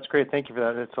 no, that's great. Thank you for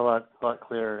that. It's a lot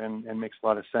clearer and makes a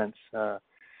lot of sense.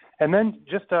 And then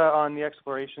just on the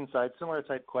exploration side, similar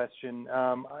type question.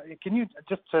 Can you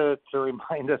just to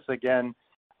remind us again,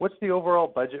 what's the overall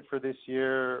budget for this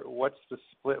year? What's the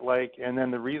split like? And then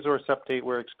the resource update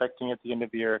we're expecting at the end of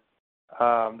the year,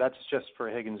 that's just for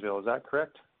Higginsville. Is that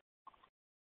correct?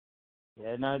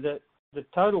 Yeah, no, the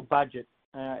total budget,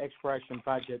 exploration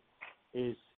budget,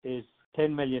 is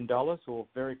 $10 million or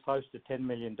very close to $10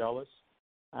 million.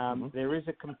 There is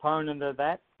a component of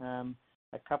that,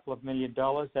 a couple of $1 million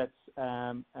that's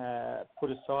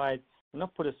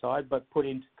put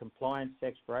into compliance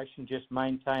exploration, just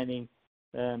maintaining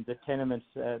the tenements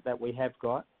that we have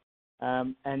got.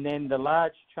 And then the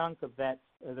large chunk of that,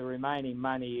 the remaining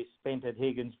money, is spent at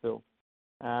Higginsville.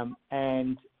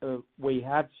 And we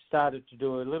have started to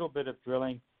do a little bit of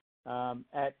drilling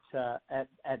at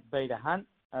Beta Hunt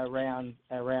around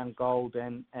gold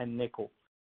and nickel.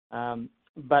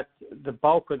 But the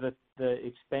bulk of the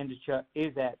expenditure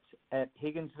is at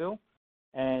Higginsville,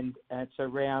 and it's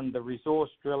around the resource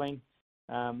drilling,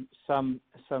 and some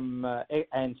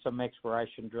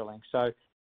exploration drilling. So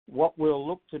what we'll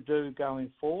look to do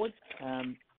going forward,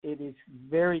 it is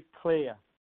very clear,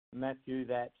 Matthew,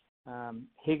 that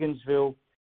Higginsville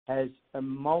has a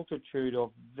multitude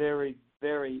of very,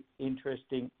 very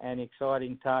interesting and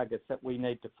exciting targets that we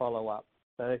need to follow up.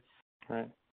 So, right.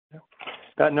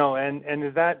 And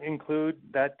does that include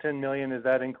that $10 million? Does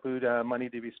that include money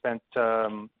to be spent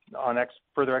on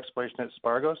further exploration at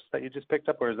Spargos that you just picked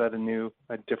up, or is that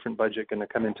a different budget going to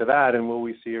come into that? And will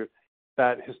we see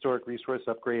that historic resource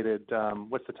upgraded?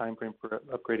 What's the time frame for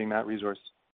upgrading that resource?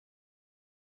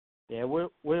 Yeah,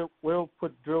 we'll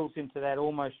put drills into that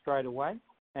almost straight away,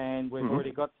 and we've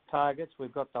already got the targets.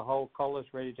 We've got the whole collars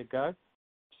ready to go.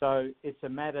 So it's a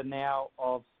matter now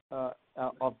of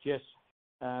just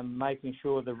making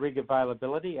sure the rig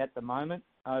availability at the moment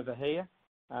over here.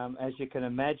 As you can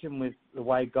imagine, with the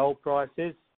way gold price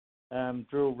is,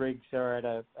 drill rigs are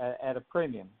at a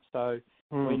premium. So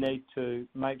we need to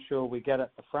make sure we get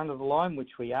at the front of the line,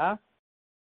 which we are,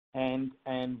 and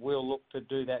we'll look to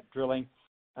do that drilling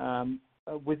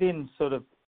within sort of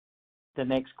the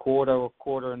next quarter or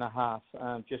quarter and a half,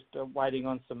 just waiting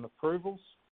on some approvals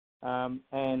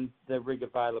and the rig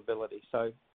availability.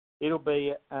 So it'll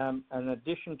be an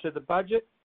addition to the budget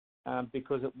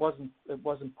because it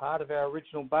wasn't part of our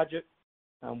original budget.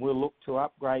 We'll look to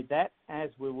upgrade that, as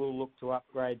we will look to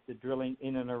upgrade the drilling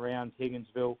in and around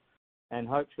Higginsville, and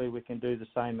hopefully we can do the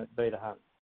same at Beta Hunt.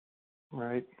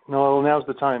 Right. No, now's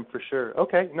the time for sure.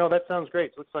 Okay. No, that sounds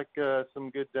great. Looks like some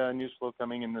good news flow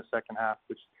coming in the second half,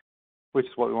 which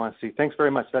is what we want to see. Thanks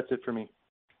very much. That's it for me.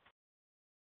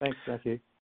 Thanks, Matthew.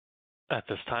 At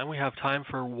this time, we have time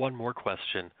for one more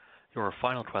question. Your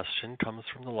final question comes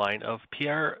from the line of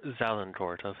Pierre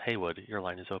Zalendort of Haywood. Your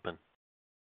line is open.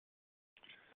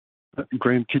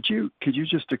 Graham, could you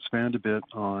just expand a bit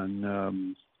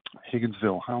on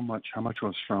Higginsville? How much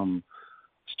was from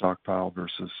stockpile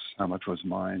versus how much was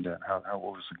mined, and what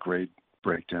was the grade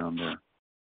breakdown there?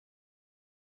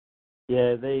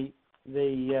 Yeah,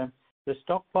 the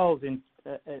stockpiles in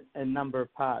a number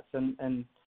of parts, and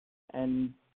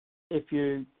if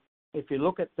you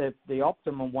look at the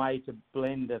optimum way to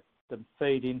blend the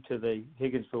feed into the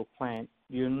Higginsville plant,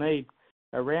 you need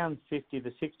around 50 to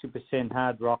 60%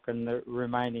 hard rock, and the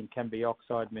remaining can be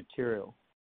oxide material.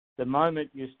 The moment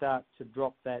you start to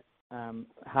drop that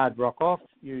hard rock off,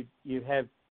 you have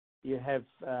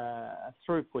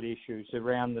throughput issues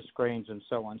around the screens and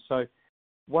so on. So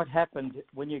what happened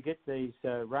when you get these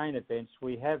rain events?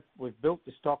 We've built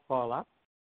the stockpile up,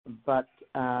 but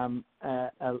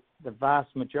the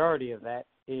vast majority of that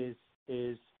is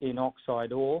in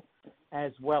oxide ore,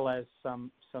 as well as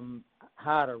some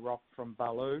harder rock from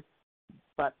Baloo.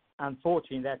 But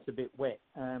unfortunately, that's a bit wet.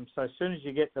 So as soon as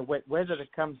you get the wet weather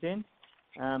that comes in,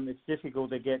 it's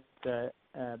difficult to get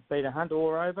Beta Hunt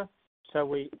ore over. So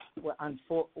we've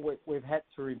had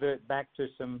to revert back to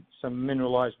some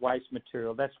mineralised waste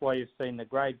material. That's why you've seen the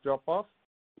grade drop off,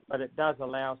 but it does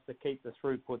allow us to keep the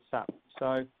throughputs up.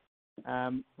 So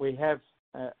we have,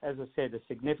 as I said, a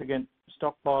significant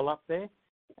stockpile up there,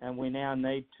 and we now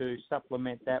need to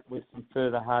supplement that with some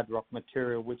further hard rock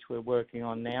material, which we're working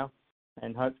on now,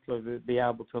 and hopefully we'll be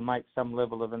able to make some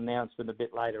level of announcement a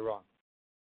bit later on.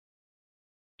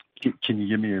 Can you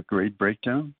give me a grade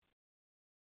breakdown?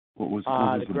 What was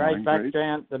the grade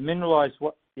breakdown? The mineralised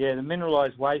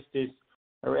waste is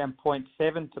around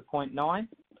 0.7 to 0.9,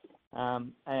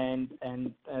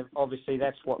 and obviously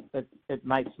that's what it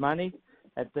makes money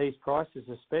at these prices,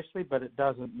 especially. But it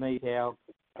doesn't meet our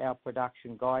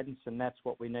production guidance, and that's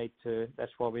what we need to.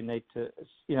 That's why we need to.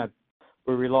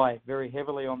 We rely very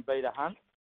heavily on Beta Hunt,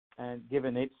 and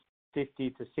given it's 50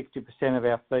 to 60% of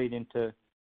our feed into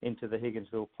the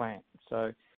Higginsville plant.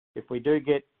 So if we do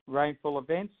get rainfall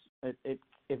events,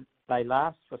 if they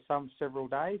last for several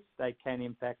days, they can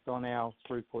impact on our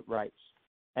throughput rates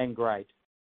and grade.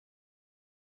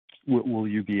 Will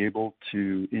you be able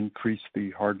to increase the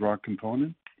hard rock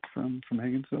component from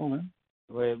Higginsville then?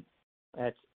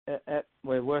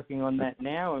 We're working on that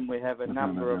now, and we have a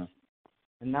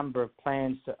number of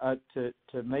plans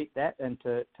to meet that and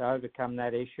to overcome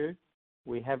that issue.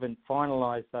 We haven't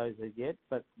finalised those as yet,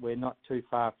 but we're not too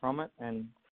far from it. And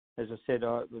as I said,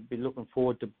 I would be looking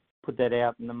forward to put that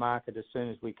out in the market as soon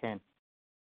as we can.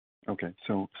 Okay,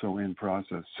 so in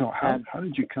process. So how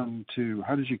did you come to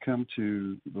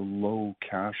the low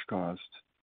cash cost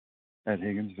at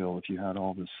Higginsville if you had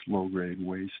all this low grade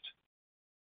waste?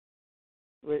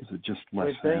 Is it just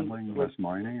less handling, less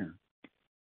mining, or?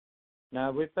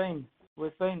 No, we've been.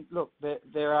 Look,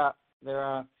 there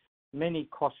are many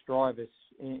cost drivers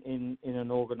in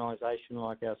an organisation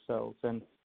like ourselves, and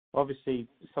obviously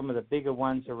some of the bigger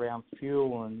ones around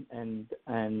fuel and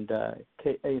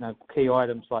key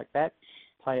items like that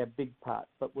play a big part.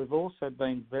 But we've also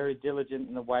been very diligent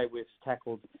in the way we've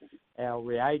tackled our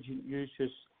reagent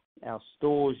uses, our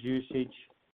stores usage,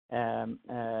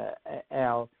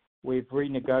 we've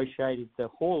renegotiated the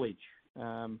haulage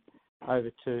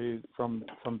over from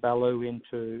Baloo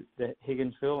into the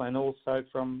Higginsville, and also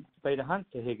from Beta Hunt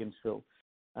to Higginsville.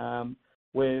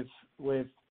 We've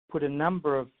put a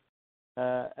number of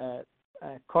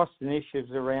cost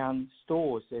initiatives around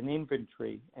stores and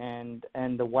inventory and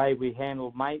the way we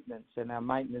handle maintenance and our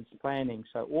maintenance planning.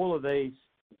 So all of these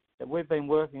that we've been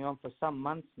working on for some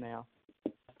months now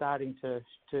are starting to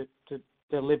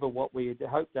deliver what we had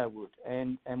hoped they would,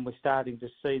 and we're starting to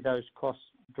see those costs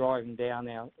driving down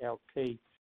our key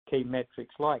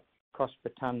metrics like cost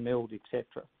per tonne milled,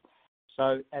 etc.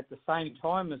 So at the same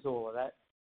time as all of that,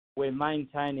 we're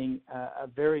maintaining a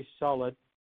very solid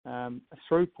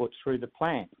throughput through the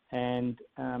plant, and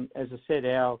as I said,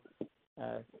 our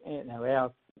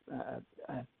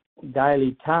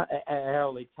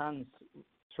hourly tonnes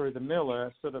through the mill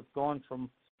are sort of gone from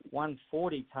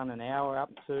 140 tonne an hour up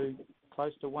to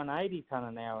close to 180 tonne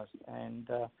an hour, and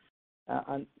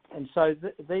so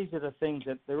these are the things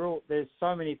that there's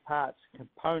so many parts,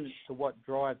 components to what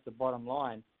drives the bottom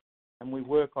line, and we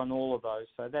work on all of those.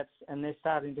 So and they're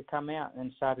starting to come out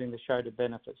and starting to show the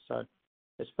benefits. So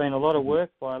it's been a lot of work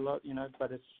by a lot,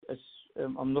 but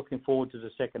I'm looking forward to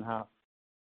the second half.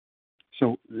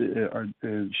 So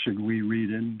should we read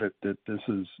in that this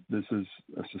is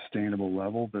a sustainable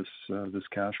level, this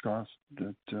cash cost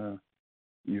that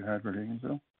you had for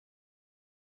Higginsville?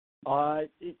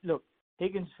 Look,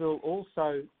 Higginsville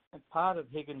also, part of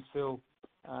Higginsville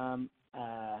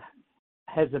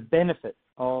has a benefit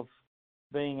of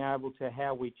being able to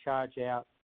how we charge out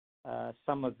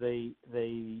some of the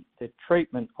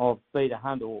treatment of Beta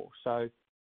Hunt ore. So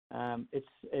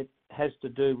it has to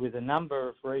do with a number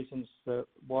of reasons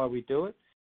why we do it,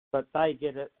 but they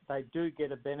do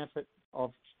get a benefit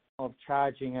of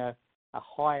charging a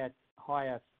higher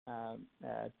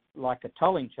like a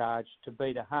tolling charge to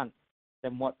Beta Hunt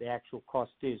than what the actual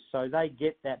cost is. So they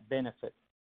get that benefit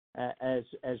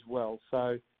as well.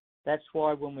 So that's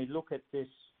why when we look at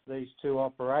these two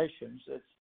operations, it's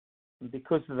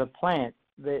because of the plant,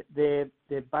 they're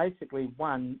basically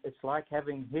one. It's like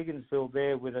having Higginsville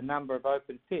there with a number of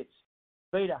open pits.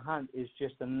 Beta Hunt is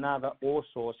just another ore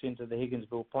source into the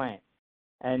Higginsville plant,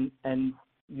 and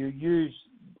use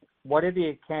whatever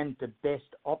you can to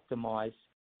best optimize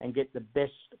and get the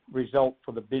best result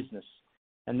for the business,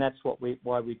 and that's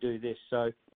why we do this.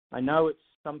 So I know it's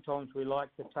sometimes we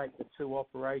like to take the two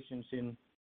operations in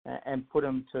and put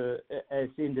them as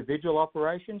individual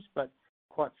operations, but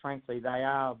quite frankly, they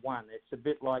are one. It's a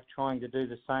bit like trying to do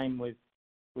the same with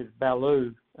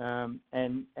Baloo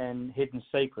and Hidden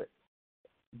Secret.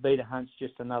 Beta Hunt's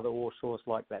just another ore source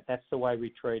like that. That's the way we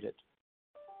treat it.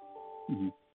 Mm-hmm.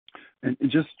 And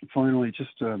just finally,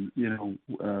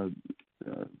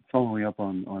 following up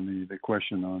on the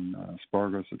question on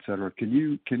Spargos, et cetera, can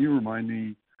you remind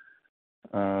me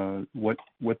what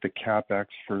the CapEx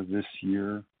for this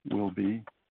year will be?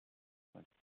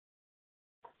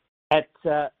 At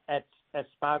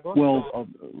Spargos? Well,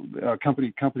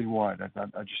 company wide.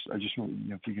 I just want,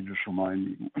 if you can just remind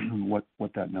me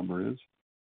what that number is.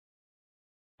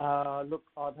 Look,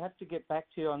 I'd have to get back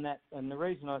to you on that, and the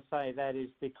reason I say that is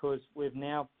because we've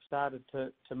now started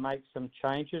to make some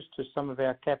changes to some of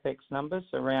our CapEx numbers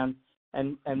around,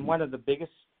 and one of the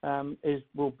biggest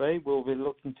we'll be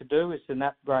looking to do is an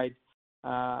upgrade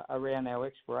around our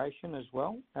exploration as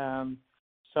well.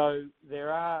 So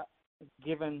there are,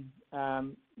 given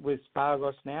with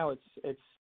Spargos now,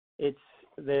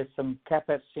 there's some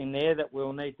CapEx in there that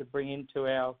we'll need to bring into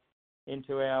our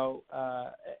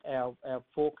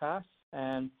forecast,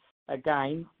 and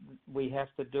again, we have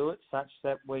to do it such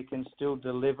that we can still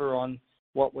deliver on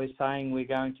what we're saying we're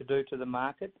going to do to the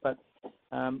market. But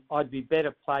I'd be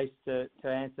better placed to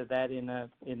answer that in a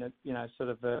sort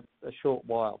of a short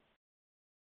while.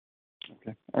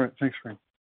 Okay. All right. Thanks, Frank.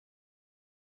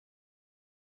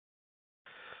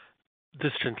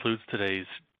 This concludes today's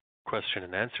question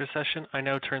and answer session. I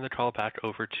now turn the call back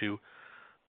over to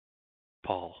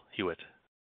Paul Hewitt.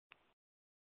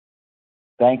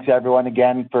 Thanks, everyone,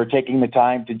 again, for taking the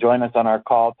time to join us on our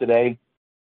call today.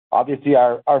 Obviously,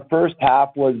 our first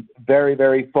half was very,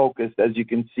 very focused, as you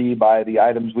can see by the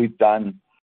items we've done.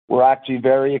 We're actually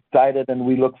very excited, and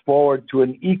we look forward to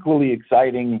an equally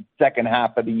exciting second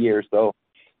half of the year. So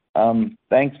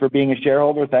thanks for being a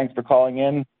shareholder. Thanks for calling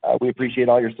in. We appreciate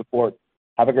all your support.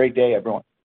 Have a great day, everyone.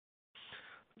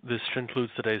 This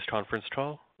concludes today's conference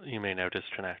call. You may now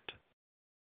disconnect.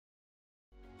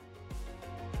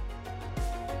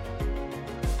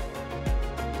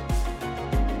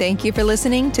 Thank you for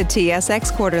listening to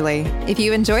TSX Quarterly. If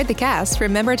you enjoyed the cast,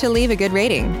 remember to leave a good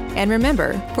rating. And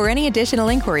remember, for any additional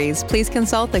inquiries, please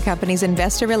consult the company's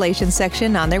investor relations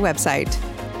section on their website.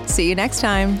 See you next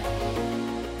time.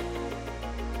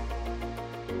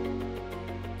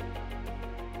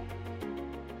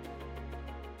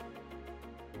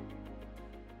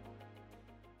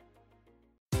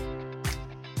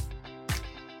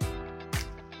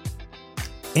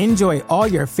 Enjoy all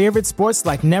your favorite sports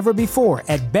like never before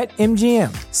at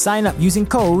BetMGM. Sign up using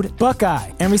code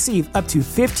Buckeye and receive up to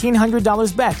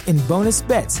 $1,500 back in bonus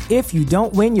bets if you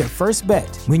don't win your first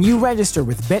bet. When you register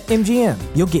with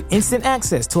BetMGM, you'll get instant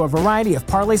access to a variety of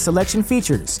parlay selection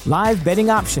features, live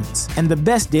betting options, and the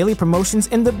best daily promotions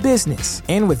in the business.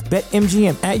 And with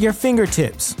BetMGM at your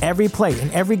fingertips, every play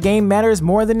and every game matters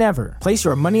more than ever. Place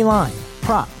your money line,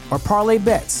 prop, or parlay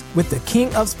bets with the king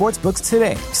of sportsbooks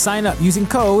today. Sign up using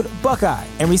code Buckeye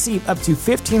and receive up to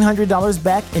 $1,500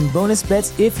 back in bonus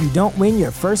bets if you don't win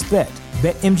your first bet.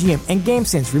 BetMGM and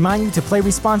GameSense remind you to play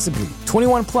responsibly.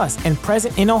 21 plus and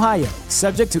present in Ohio,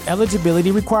 subject to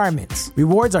eligibility requirements.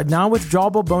 Rewards are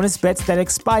non-withdrawable bonus bets that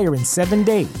expire in 7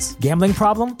 days. Gambling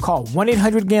problem? Call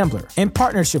 1-800-GAMBLER. In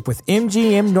partnership with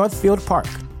MGM Northfield Park.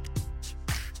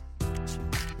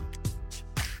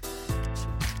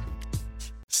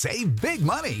 Save big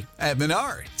money at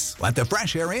Menards. Let the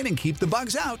fresh air in and keep the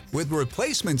bugs out with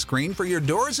replacement screen for your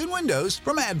doors and windows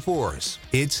from AdForce.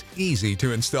 It's easy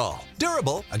to install,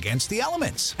 durable against the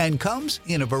elements, and comes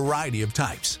in a variety of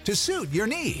types to suit your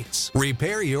needs.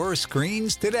 Repair your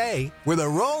screens today with a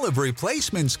roll of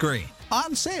replacement screen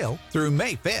on sale through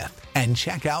May 5th. And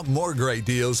check out more great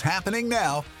deals happening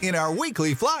now in our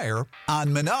weekly flyer on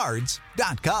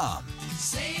Menards.com.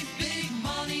 Save big.